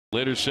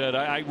Later said,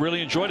 I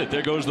really enjoyed it.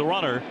 There goes the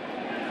runner.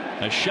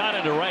 A shot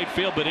into right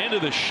field, but into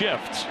the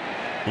shift.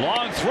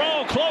 Long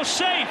throw, close,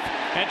 safe.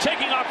 And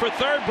taking off for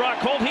third, Brock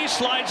Holt. He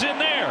slides in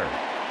there.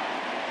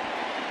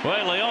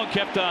 Well, Leon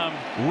kept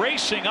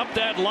racing up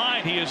that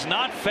line. He is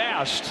not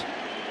fast.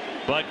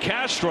 But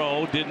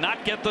Castro did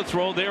not get the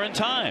throw there in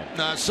time.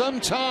 Now,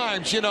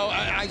 sometimes, you know,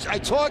 I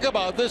talk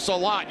about this a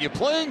lot. You're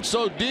playing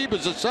so deep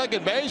as a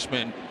second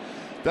baseman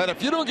that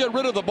if you don't get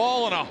rid of the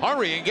ball in a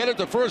hurry and get it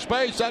to first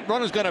base, that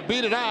runner's going to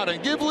beat it out.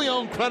 And give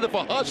Leon credit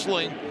for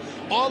hustling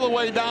all the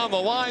way down the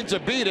line to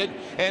beat it.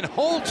 And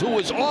Holt, who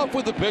was off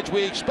with the pitch,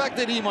 we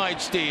expected he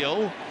might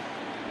steal.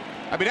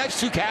 I mean, that's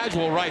too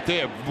casual right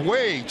there.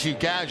 Way too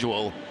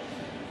casual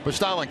for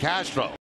Stalin Castro.